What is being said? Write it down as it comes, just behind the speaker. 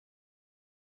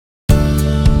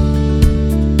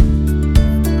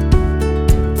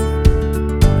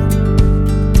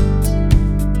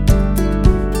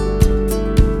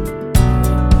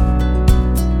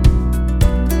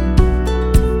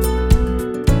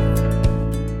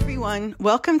everyone.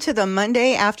 Welcome to the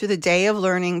Monday After the Day of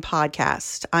Learning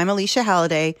podcast. I'm Alicia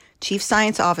Halliday, Chief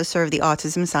Science Officer of the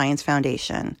Autism Science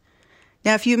Foundation.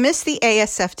 Now, if you missed the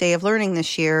ASF Day of Learning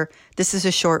this year, this is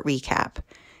a short recap.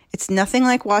 It's nothing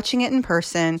like watching it in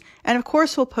person, and of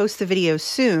course we'll post the video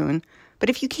soon, but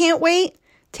if you can't wait,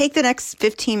 take the next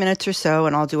 15 minutes or so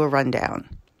and I'll do a rundown.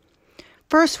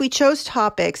 First, we chose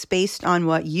topics based on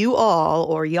what you all,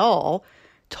 or y'all,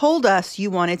 told us you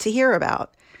wanted to hear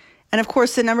about. And of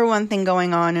course, the number one thing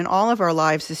going on in all of our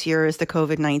lives this year is the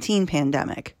COVID-19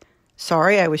 pandemic.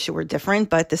 Sorry, I wish it were different,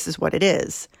 but this is what it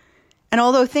is. And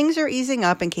although things are easing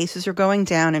up and cases are going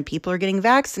down and people are getting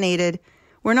vaccinated,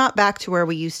 we're not back to where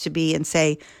we used to be in,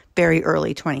 say, very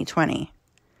early 2020.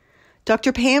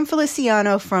 Dr. Pam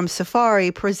Feliciano from Safari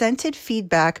presented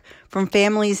feedback from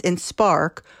families in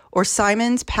SPARK, or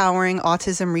Simon's Powering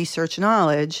Autism Research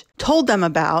Knowledge, told them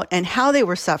about and how they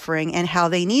were suffering and how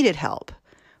they needed help.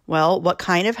 Well, what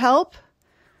kind of help?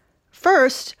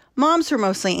 First, moms were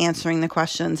mostly answering the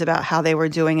questions about how they were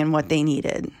doing and what they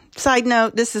needed. Side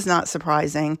note, this is not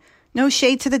surprising. No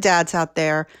shade to the dads out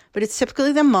there, but it's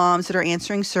typically the moms that are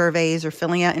answering surveys or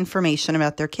filling out information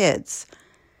about their kids.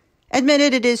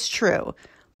 Admitted, it is true.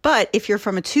 But if you're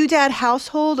from a two-dad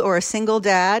household or a single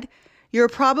dad, you're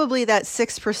probably that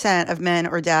 6% of men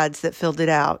or dads that filled it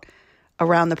out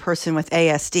around the person with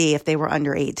ASD if they were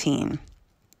under 18.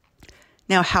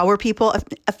 Now, how were people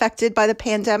affected by the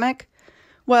pandemic?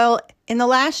 Well, in the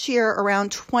last year,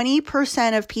 around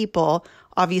 20% of people,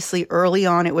 obviously early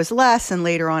on it was less and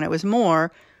later on it was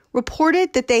more,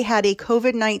 reported that they had a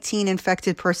COVID-19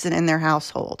 infected person in their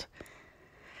household.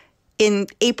 In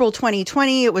April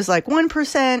 2020, it was like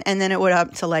 1%, and then it went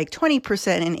up to like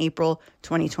 20% in April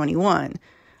 2021.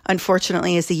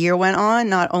 Unfortunately, as the year went on,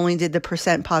 not only did the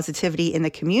percent positivity in the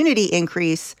community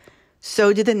increase,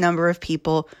 so did the number of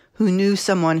people who knew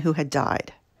someone who had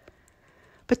died.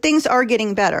 But things are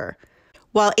getting better.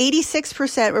 While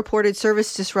 86% reported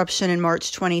service disruption in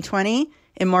March 2020,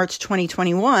 in March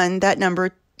 2021, that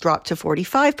number dropped to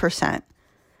 45%.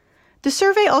 The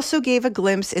survey also gave a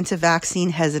glimpse into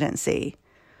vaccine hesitancy.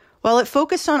 While it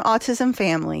focused on autism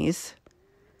families,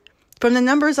 from the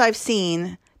numbers I've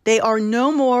seen, they are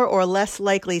no more or less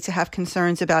likely to have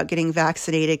concerns about getting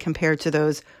vaccinated compared to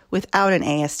those without an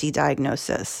ASD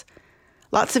diagnosis.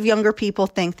 Lots of younger people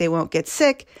think they won't get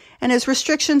sick, and as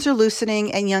restrictions are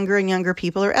loosening and younger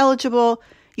people are eligible,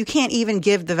 you can't even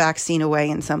give the vaccine away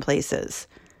in some places.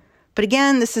 But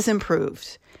again, this is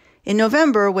improved. In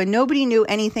November, when nobody knew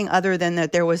anything other than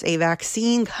that there was a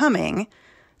vaccine coming,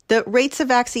 the rates of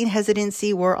vaccine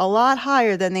hesitancy were a lot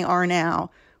higher than they are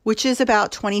now, which is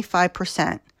about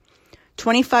 25%.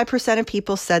 25% of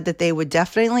people said that they would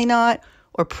definitely not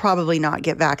or probably not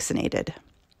get vaccinated.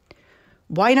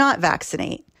 Why not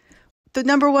vaccinate? The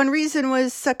number one reason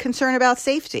was a concern about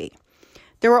safety.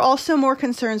 There were also more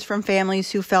concerns from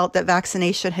families who felt that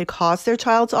vaccination had caused their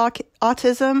child's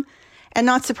autism, and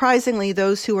not surprisingly,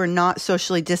 those who were not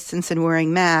socially distanced and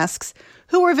wearing masks,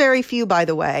 who were very few, by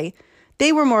the way,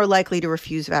 they were more likely to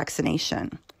refuse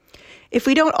vaccination. If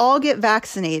we don't all get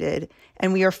vaccinated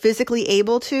and we are physically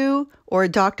able to, or a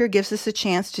doctor gives us a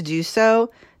chance to do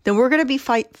so, then we're going to be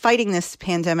fighting this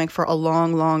pandemic for a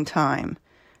long, long time.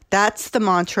 That's the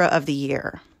mantra of the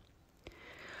year.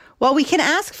 While we can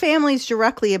ask families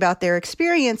directly about their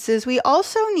experiences, we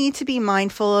also need to be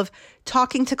mindful of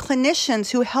talking to clinicians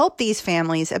who help these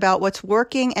families about what's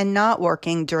working and not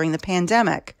working during the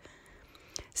pandemic.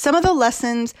 Some of the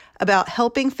lessons about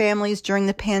helping families during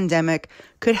the pandemic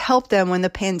could help them when the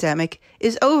pandemic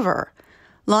is over.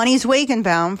 Lonnie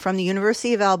Zwagenbaum from the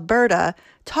University of Alberta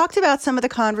talked about some of the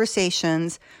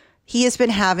conversations he has been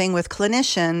having with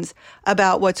clinicians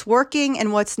about what's working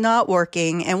and what's not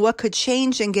working and what could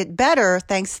change and get better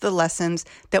thanks to the lessons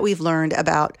that we've learned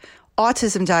about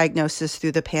autism diagnosis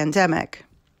through the pandemic.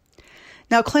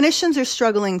 Now, clinicians are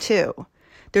struggling too.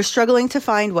 They're struggling to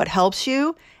find what helps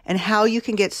you and how you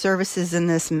can get services in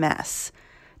this mess.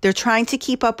 They're trying to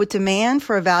keep up with demand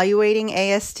for evaluating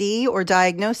ASD or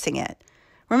diagnosing it.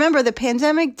 Remember, the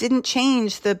pandemic didn't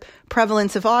change the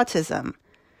prevalence of autism.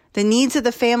 The needs of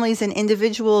the families and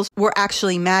individuals were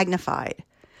actually magnified.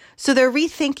 So they're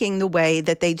rethinking the way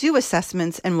that they do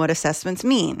assessments and what assessments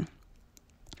mean.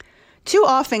 Too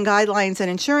often, guidelines and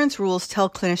insurance rules tell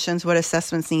clinicians what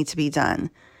assessments need to be done.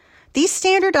 These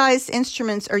standardized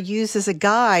instruments are used as a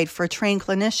guide for a trained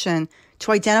clinician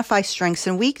to identify strengths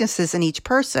and weaknesses in each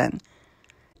person.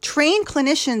 Trained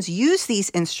clinicians use these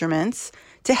instruments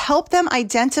to help them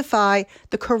identify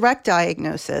the correct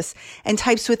diagnosis and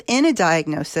types within a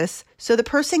diagnosis so the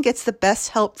person gets the best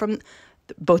help from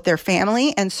both their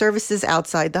family and services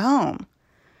outside the home.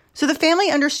 So the family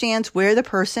understands where the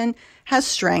person has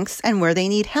strengths and where they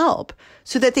need help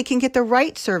so that they can get the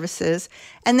right services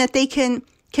and that they can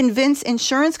convince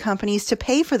insurance companies to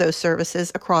pay for those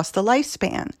services across the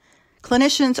lifespan.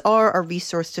 Clinicians are a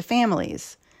resource to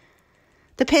families.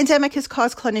 The pandemic has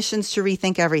caused clinicians to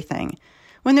rethink everything.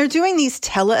 When they're doing these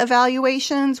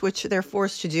teleevaluations, which they're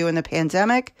forced to do in the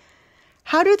pandemic,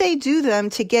 how do they do them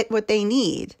to get what they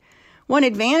need? One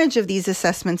advantage of these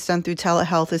assessments done through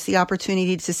telehealth is the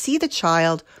opportunity to see the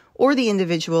child or the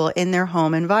individual in their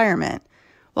home environment.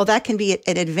 Well, that can be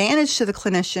an advantage to the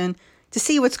clinician to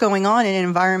see what's going on in an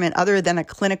environment other than a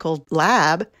clinical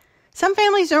lab. Some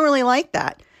families don't really like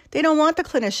that. They don't want the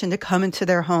clinician to come into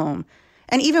their home.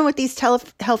 And even with these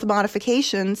telehealth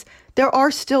modifications, there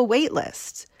are still wait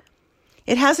lists.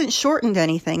 It hasn't shortened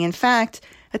anything. In fact,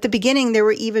 at the beginning, there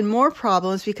were even more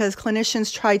problems because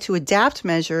clinicians tried to adapt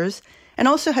measures and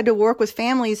also had to work with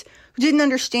families who didn't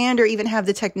understand or even have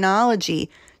the technology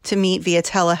to meet via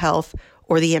telehealth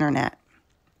or the internet.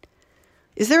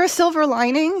 Is there a silver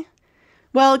lining?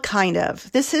 Well, kind of.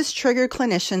 This has triggered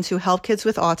clinicians who help kids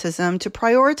with autism to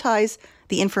prioritize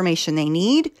the information they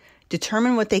need,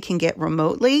 determine what they can get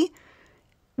remotely,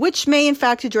 which may in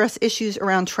fact address issues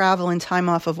around travel and time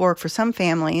off of work for some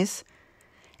families,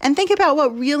 and think about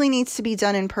what really needs to be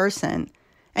done in person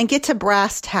and get to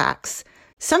brass tacks.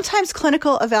 Sometimes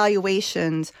clinical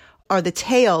evaluations are the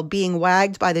tail being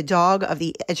wagged by the dog of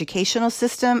the educational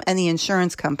system and the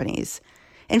insurance companies.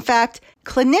 In fact,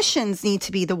 clinicians need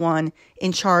to be the one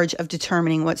in charge of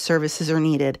determining what services are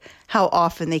needed, how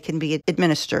often they can be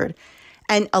administered,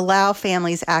 and allow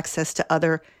families access to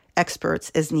other experts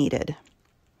as needed.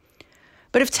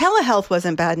 But if telehealth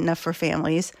wasn't bad enough for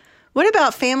families, what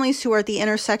about families who are at the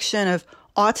intersection of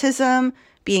autism,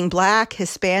 being Black,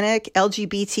 Hispanic,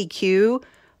 LGBTQ,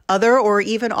 other, or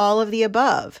even all of the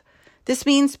above? This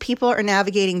means people are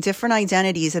navigating different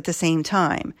identities at the same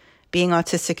time, being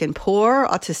autistic and poor,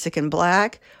 autistic and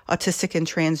Black, autistic and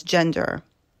transgender.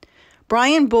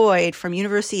 Brian Boyd from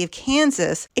University of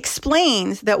Kansas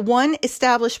explains that one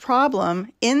established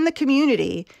problem in the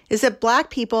community is that Black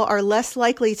people are less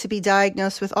likely to be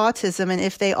diagnosed with autism, and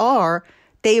if they are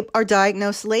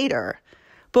diagnosed later.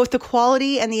 Both the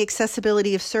quality and the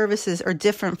accessibility of services are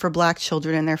different for Black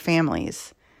children and their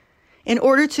families. In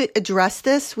order to address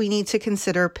this, we need to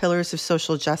consider pillars of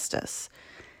social justice.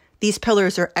 These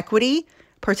pillars are equity,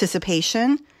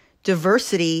 participation,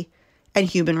 diversity, and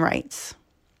human rights.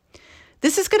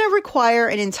 This is going to require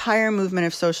an entire movement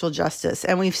of social justice,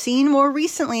 and we've seen more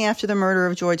recently after the murder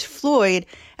of George Floyd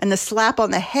and the slap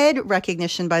on the head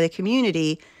recognition by the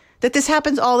community that this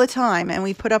happens all the time, and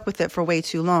we've put up with it for way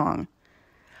too long.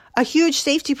 A huge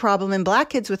safety problem in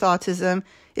Black kids with autism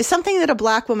is something that a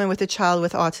Black woman with a child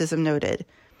with autism noted.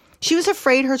 She was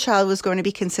afraid her child was going to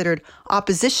be considered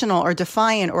oppositional or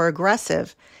defiant or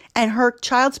aggressive, and her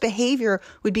child's behavior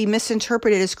would be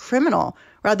misinterpreted as criminal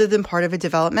rather than part of a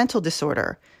developmental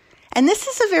disorder. And this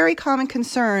is a very common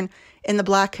concern in the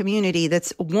Black community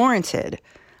that's warranted.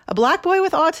 A Black boy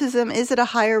with autism is at a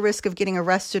higher risk of getting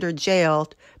arrested or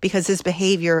jailed because his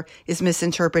behavior is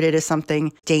misinterpreted as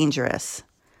something dangerous.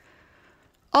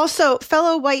 Also,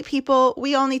 fellow white people,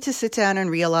 we all need to sit down and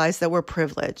realize that we're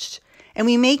privileged. And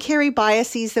we may carry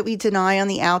biases that we deny on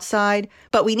the outside,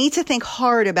 but we need to think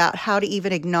hard about how to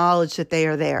even acknowledge that they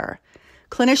are there.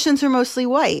 Clinicians are mostly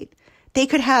white. They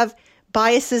could have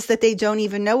biases that they don't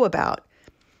even know about.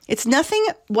 It's nothing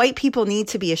white people need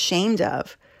to be ashamed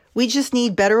of. We just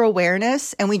need better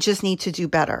awareness, and we just need to do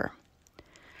better.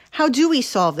 How do we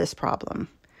solve this problem?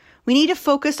 We need to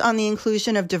focus on the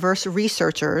inclusion of diverse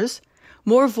researchers,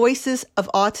 more voices of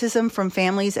autism from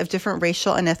families of different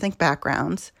racial and ethnic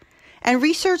backgrounds, and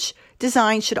research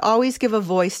design should always give a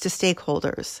voice to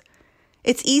stakeholders.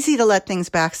 It's easy to let things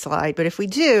backslide, but if we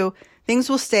do, things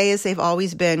will stay as they've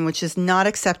always been, which is not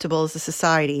acceptable as a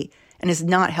society and is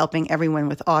not helping everyone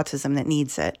with autism that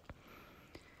needs it.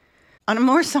 On a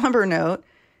more somber note,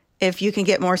 if you can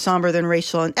get more somber than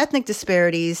racial and ethnic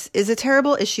disparities, is a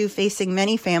terrible issue facing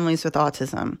many families with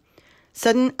autism: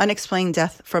 sudden unexplained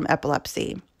death from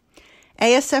epilepsy.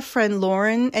 ASF friend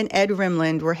Lauren and Ed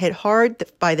Rimland were hit hard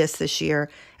by this year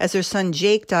as their son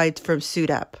Jake died from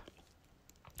SUDEP.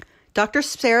 Dr.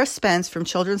 Sarah Spence from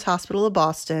Children's Hospital of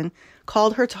Boston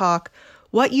called her talk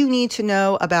 "What You Need to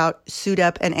Know About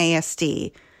SUDEP and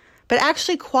ASD," but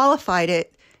actually qualified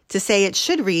it to say it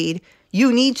should read,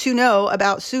 "You Need to Know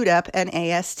About SUDEP and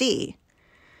ASD."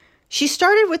 She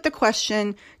started with the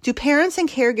question, do parents and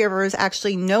caregivers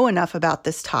actually know enough about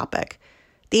this topic?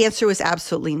 The answer was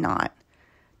absolutely not.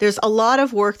 There's a lot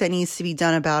of work that needs to be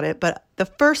done about it, but the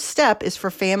first step is for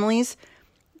families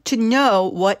to know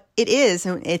what it is,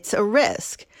 and it's a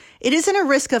risk. It isn't a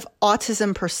risk of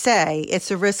autism per se,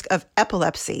 it's a risk of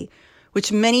epilepsy,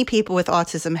 which many people with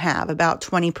autism have, about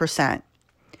 20%.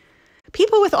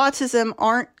 People with autism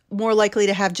aren't more likely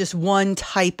to have just one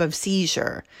type of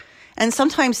seizure, and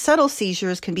sometimes subtle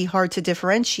seizures can be hard to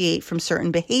differentiate from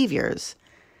certain behaviors.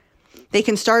 They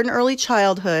can start in early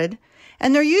childhood,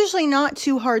 and they're usually not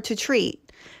too hard to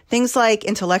treat. Things like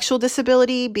intellectual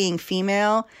disability, being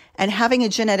female, and having a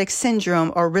genetic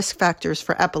syndrome are risk factors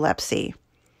for epilepsy.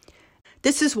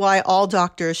 This is why all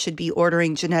doctors should be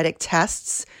ordering genetic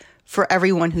tests for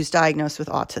everyone who's diagnosed with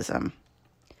autism.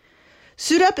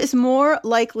 SUDEP is more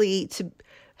likely to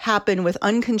happen with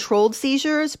uncontrolled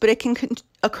seizures, but it can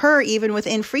occur even with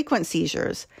infrequent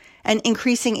seizures, and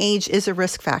increasing age is a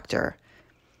risk factor.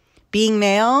 Being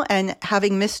male and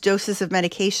having missed doses of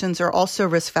medications are also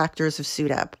risk factors of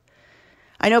SUDEP.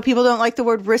 I know people don't like the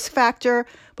word risk factor,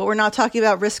 but we're not talking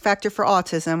about risk factor for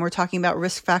autism. We're talking about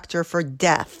risk factor for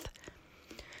death.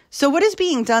 So what is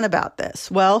being done about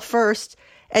this? Well, first,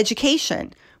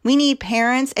 education. We need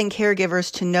parents and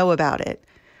caregivers to know about it.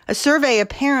 A survey of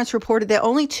parents reported that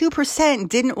only 2%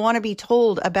 didn't want to be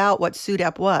told about what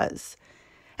SUDEP was.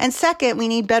 And second, we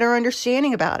need better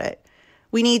understanding about it.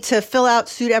 We need to fill out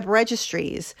SUDEP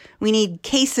registries. We need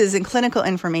cases and clinical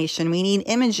information. We need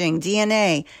imaging,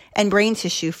 DNA, and brain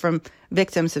tissue from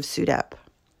victims of SUDEP.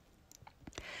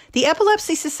 The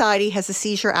Epilepsy Society has a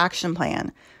seizure action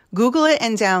plan. Google it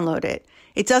and download it.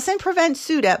 It doesn't prevent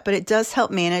SUDEP, but it does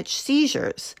help manage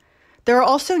seizures. There are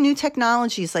also new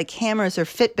technologies like cameras or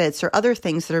Fitbits or other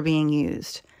things that are being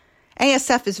used.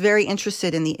 ASF is very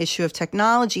interested in the issue of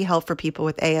technology help for people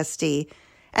with ASD,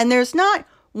 and there's not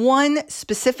one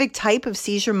specific type of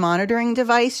seizure monitoring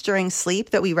device during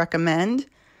sleep that we recommend,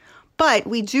 but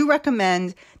we do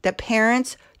recommend that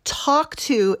parents talk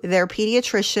to their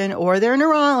pediatrician or their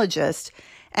neurologist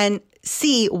and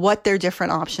see what their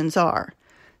different options are.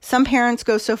 Some parents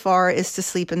go so far as to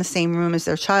sleep in the same room as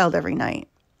their child every night.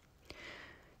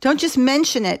 Don't just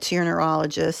mention it to your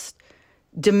neurologist.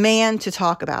 Demand to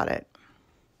talk about it.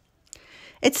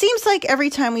 It seems like every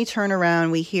time we turn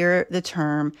around, we hear the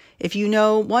term, if you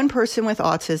know one person with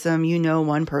autism, you know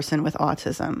one person with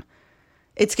autism.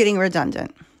 It's getting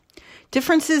redundant.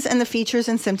 Differences in the features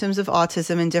and symptoms of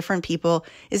autism in different people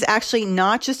is actually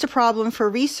not just a problem for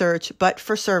research, but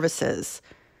for services.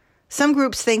 Some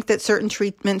groups think that certain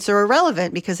treatments are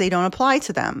irrelevant because they don't apply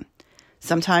to them.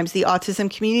 Sometimes the autism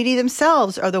community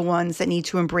themselves are the ones that need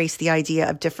to embrace the idea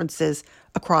of differences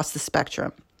across the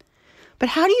spectrum. But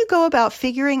how do you go about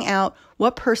figuring out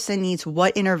what person needs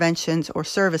what interventions or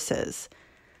services?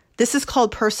 This is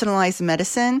called personalized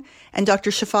medicine, and Dr.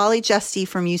 Shefali Jesti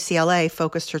from UCLA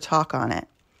focused her talk on it.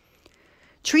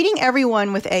 Treating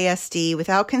everyone with ASD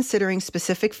without considering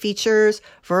specific features,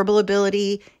 verbal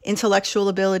ability, intellectual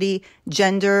ability,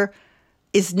 gender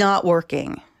is not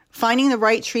working. Finding the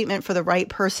right treatment for the right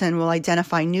person will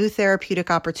identify new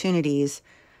therapeutic opportunities,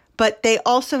 but they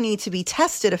also need to be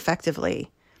tested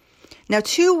effectively. Now,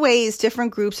 two ways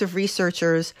different groups of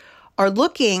researchers are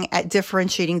looking at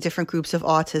differentiating different groups of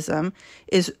autism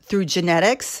is through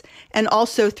genetics and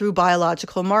also through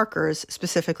biological markers,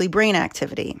 specifically brain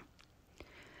activity.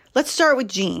 Let's start with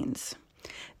genes.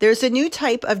 There's a new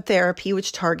type of therapy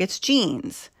which targets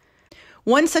genes.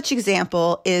 One such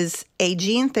example is a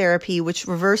gene therapy which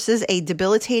reverses a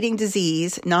debilitating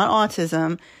disease, not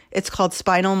autism. It's called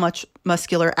spinal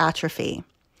muscular atrophy.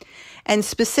 And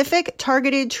specific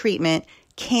targeted treatment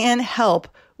can help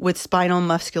with spinal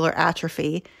muscular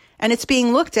atrophy, and it's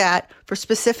being looked at for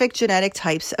specific genetic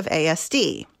types of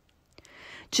ASD.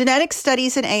 Genetic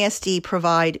studies in ASD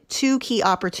provide two key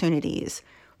opportunities.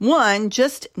 One,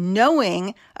 just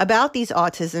knowing about these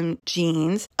autism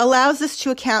genes allows us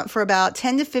to account for about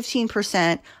 10 to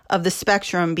 15% of the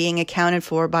spectrum being accounted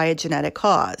for by a genetic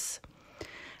cause.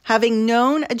 Having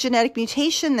known a genetic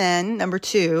mutation then, number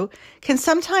two, can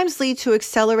sometimes lead to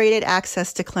accelerated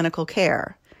access to clinical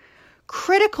care.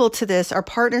 Critical to this are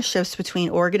partnerships between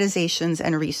organizations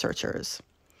and researchers.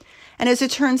 And as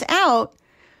it turns out,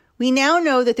 we now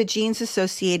know that the genes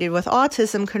associated with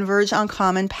autism converge on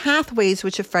common pathways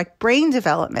which affect brain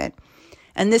development,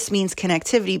 and this means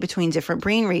connectivity between different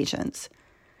brain regions.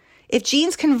 If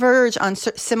genes converge on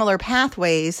similar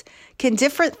pathways, can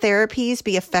different therapies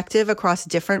be effective across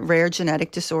different rare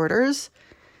genetic disorders?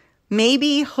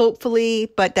 Maybe,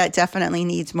 hopefully, but that definitely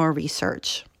needs more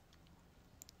research.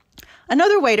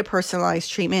 Another way to personalize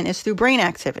treatment is through brain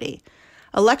activity.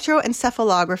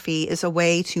 Electroencephalography is a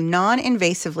way to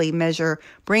non-invasively measure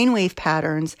brainwave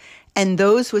patterns, and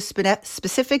those with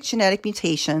specific genetic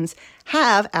mutations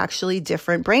have actually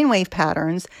different brainwave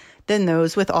patterns than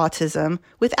those with autism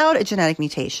without a genetic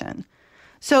mutation.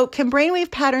 So can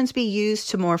brainwave patterns be used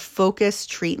to more focus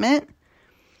treatment?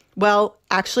 Well,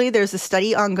 actually, there's a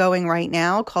study ongoing right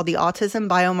now called the Autism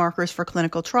Biomarkers for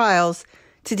Clinical Trials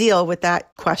to deal with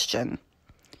that question.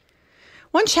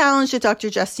 One challenge that Dr.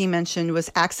 Justine mentioned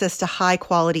was access to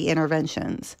high-quality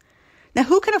interventions. Now,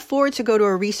 who can afford to go to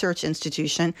a research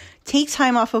institution, take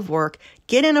time off of work,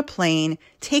 get in a plane,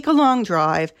 take a long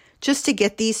drive just to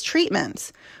get these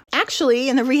treatments? Actually,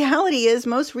 and the reality is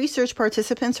most research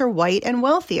participants are white and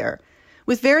wealthier.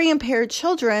 With very impaired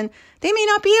children, they may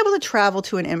not be able to travel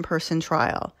to an in-person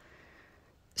trial.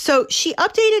 So she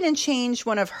updated and changed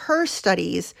one of her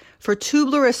studies for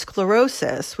tuberous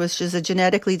sclerosis, which is a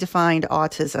genetically defined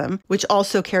autism, which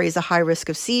also carries a high risk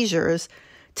of seizures,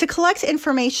 to collect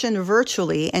information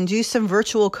virtually and do some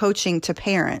virtual coaching to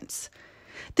parents.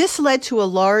 This led to a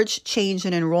large change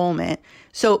in enrollment,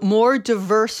 so more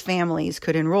diverse families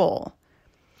could enroll.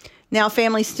 Now,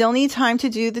 families still need time to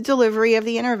do the delivery of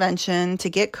the intervention, to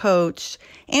get coached,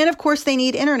 and of course they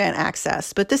need internet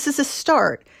access, but this is a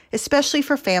start, especially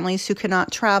for families who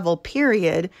cannot travel,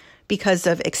 period, because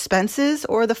of expenses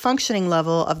or the functioning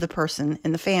level of the person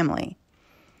in the family.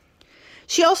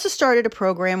 She also started a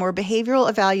program where behavioral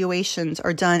evaluations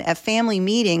are done at family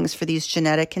meetings for these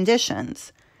genetic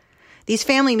conditions. These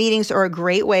family meetings are a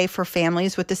great way for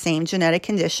families with the same genetic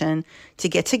condition to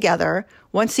get together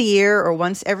once a year or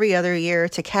once every other year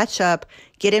to catch up,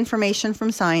 get information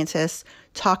from scientists,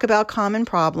 talk about common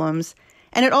problems,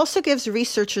 and it also gives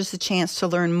researchers the chance to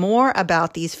learn more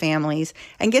about these families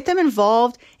and get them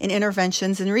involved in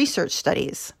interventions and research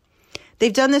studies.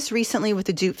 They've done this recently with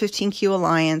the Dupe 15Q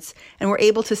Alliance and were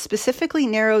able to specifically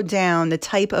narrow down the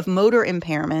type of motor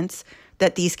impairments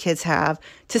that these kids have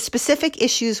to specific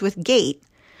issues with gait,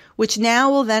 which now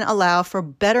will then allow for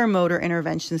better motor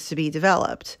interventions to be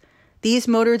developed. These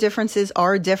motor differences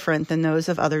are different than those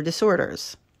of other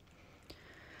disorders.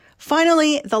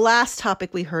 Finally, the last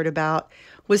topic we heard about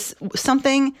was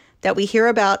something that we hear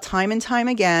about time and time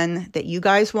again that you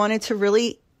guys wanted to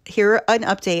really hear an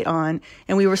update on,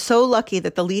 and we were so lucky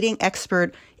that the leading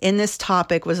expert in this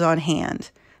topic was on hand.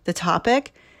 The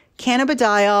topic,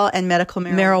 cannabidiol and medical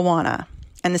marijuana.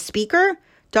 And the speaker,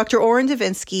 Dr. Oren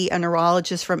Davinsky, a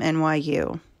neurologist from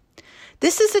NYU.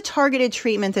 This is a targeted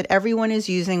treatment that everyone is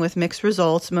using with mixed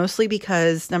results, mostly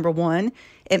because, number one,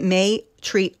 it may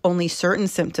treat only certain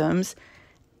symptoms.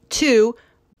 Two,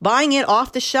 buying it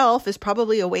off the shelf is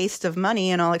probably a waste of money,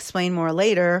 and I'll explain more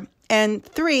later. And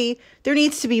three, there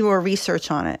needs to be more research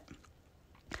on it.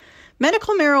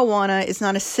 Medical marijuana is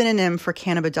not a synonym for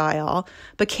cannabidiol,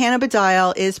 but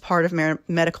cannabidiol is part of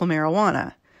medical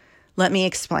marijuana. Let me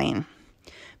explain.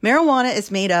 Marijuana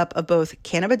is made up of both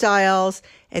cannabidiols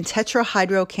and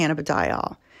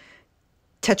tetrahydrocannabidiol.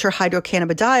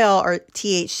 Tetrahydrocannabidiol, or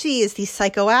THC, is the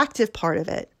psychoactive part of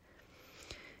it.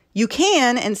 You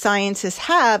can, and scientists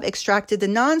have, extracted the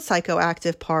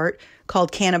non-psychoactive part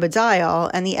called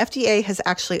cannabidiol, and the FDA has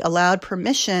actually allowed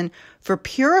permission for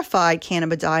purified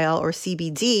cannabidiol, or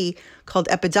CBD, called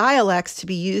Epidiolex, to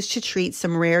be used to treat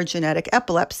some rare genetic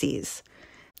epilepsies.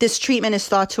 This treatment is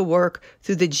thought to work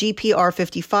through the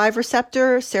GPR55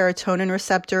 receptor, serotonin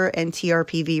receptor, and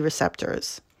TRPV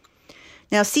receptors.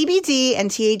 Now, CBD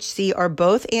and THC are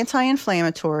both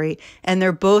anti-inflammatory, and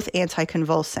they're both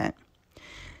anticonvulsant.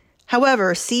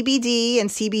 However, CBD and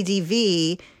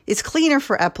CBDV is cleaner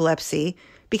for epilepsy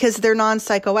because they're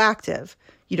non-psychoactive.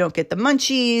 You don't get the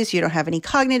munchies, you don't have any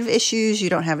cognitive issues, you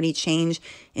don't have any change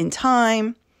in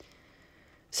time.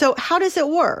 So how does it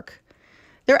work?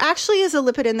 There actually is a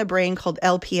lipid in the brain called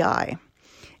LPI,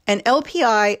 and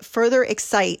LPI further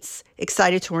excites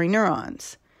excitatory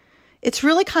neurons. It's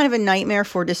really kind of a nightmare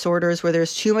for disorders where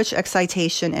there's too much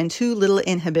excitation and too little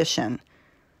inhibition.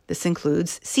 This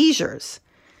includes seizures.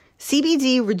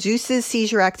 CBD reduces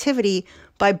seizure activity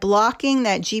by blocking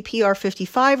that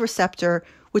GPR55 receptor,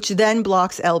 which then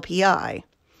blocks LPI.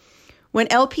 When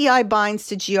LPI binds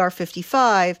to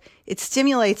GR55, it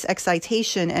stimulates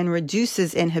excitation and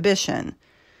reduces inhibition.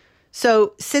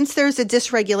 So since there's a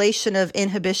dysregulation of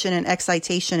inhibition and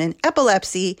excitation in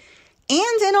epilepsy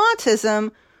and in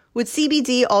autism, would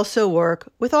CBD also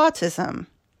work with autism?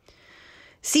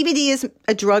 CBD is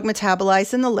a drug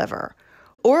metabolized in the liver.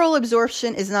 Oral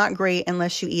absorption is not great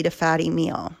unless you eat a fatty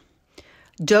meal.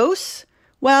 Dose?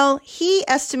 Well, he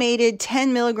estimated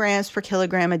 10 milligrams per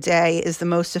kilogram a day is the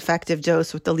most effective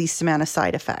dose with the least amount of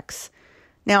side effects.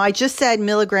 Now, I just said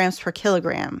milligrams per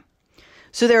kilogram.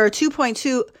 So there are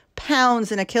 2.2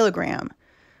 pounds in a kilogram.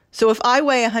 So if I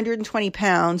weigh 120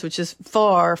 pounds, which is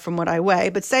far from what I weigh,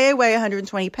 but say I weigh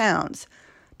 120 pounds,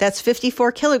 that's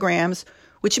 54 kilograms,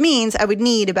 which means I would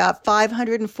need about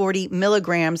 540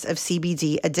 milligrams of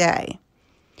CBD a day.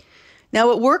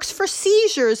 Now, it works for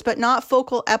seizures, but not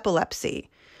focal epilepsy.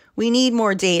 We need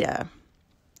more data.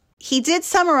 He did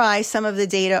summarize some of the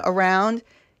data around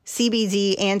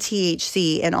CBD and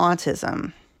THC in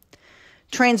autism.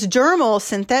 Transdermal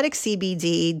synthetic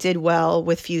CBD did well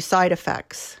with few side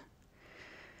effects.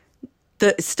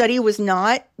 The study was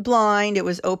not blind, it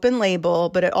was open label,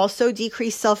 but it also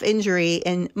decreased self-injury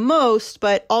in most,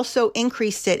 but also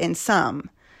increased it in some.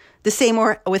 The same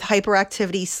with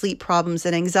hyperactivity, sleep problems,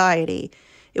 and anxiety.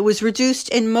 It was reduced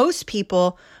in most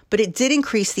people, but it did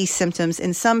increase these symptoms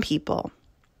in some people.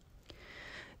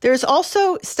 There's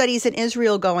also studies in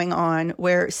Israel going on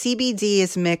where CBD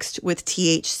is mixed with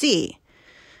THC.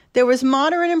 There was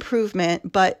moderate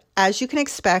improvement, but as you can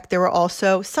expect, there were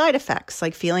also side effects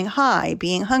like feeling high,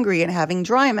 being hungry, and having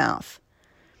dry mouth.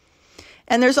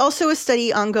 And there's also a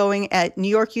study ongoing at New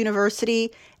York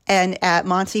University and at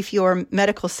Montefiore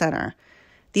Medical Center.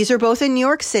 These are both in New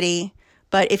York City,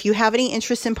 but if you have any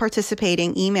interest in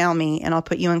participating, email me and I'll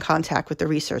put you in contact with the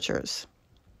researchers.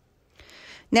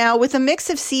 Now, with a mix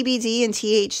of CBD and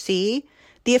THC,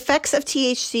 the effects of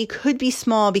THC could be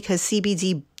small because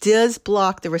CBD does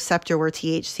block the receptor where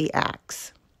THC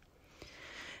acts.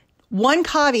 One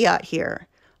caveat here,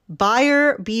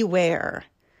 buyer beware.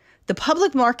 The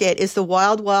public market is the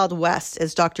wild, wild west,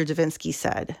 as Dr. Davinsky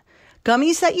said.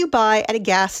 Gummies that you buy at a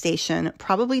gas station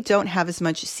probably don't have as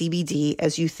much CBD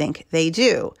as you think they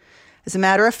do. As a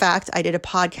matter of fact, I did a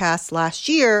podcast last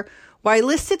year where I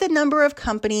listed the number of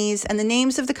companies and the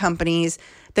names of the companies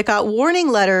that got warning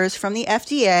letters from the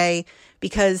FDA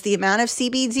because the amount of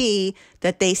CBD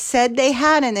that they said they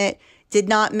had in it did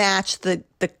not match the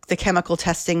chemical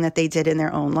testing that they did in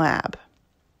their own lab.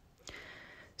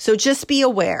 So just be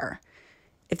aware.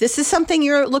 If this is something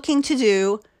you're looking to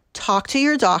do, talk to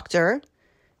your doctor.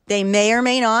 They may or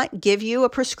may not give you a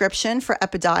prescription for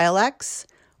Epidiolex,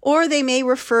 or they may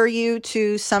refer you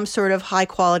to some sort of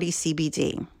high-quality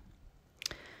CBD.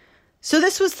 So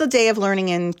this was the day of learning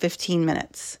in 15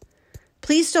 minutes.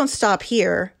 Please don't stop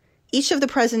here. Each of the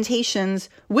presentations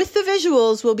with the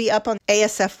visuals will be up on the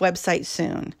ASF website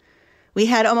soon. We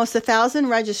had almost 1,000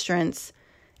 registrants,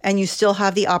 and you still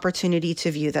have the opportunity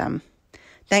to view them.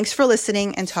 Thanks for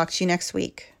listening, and talk to you next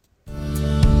week.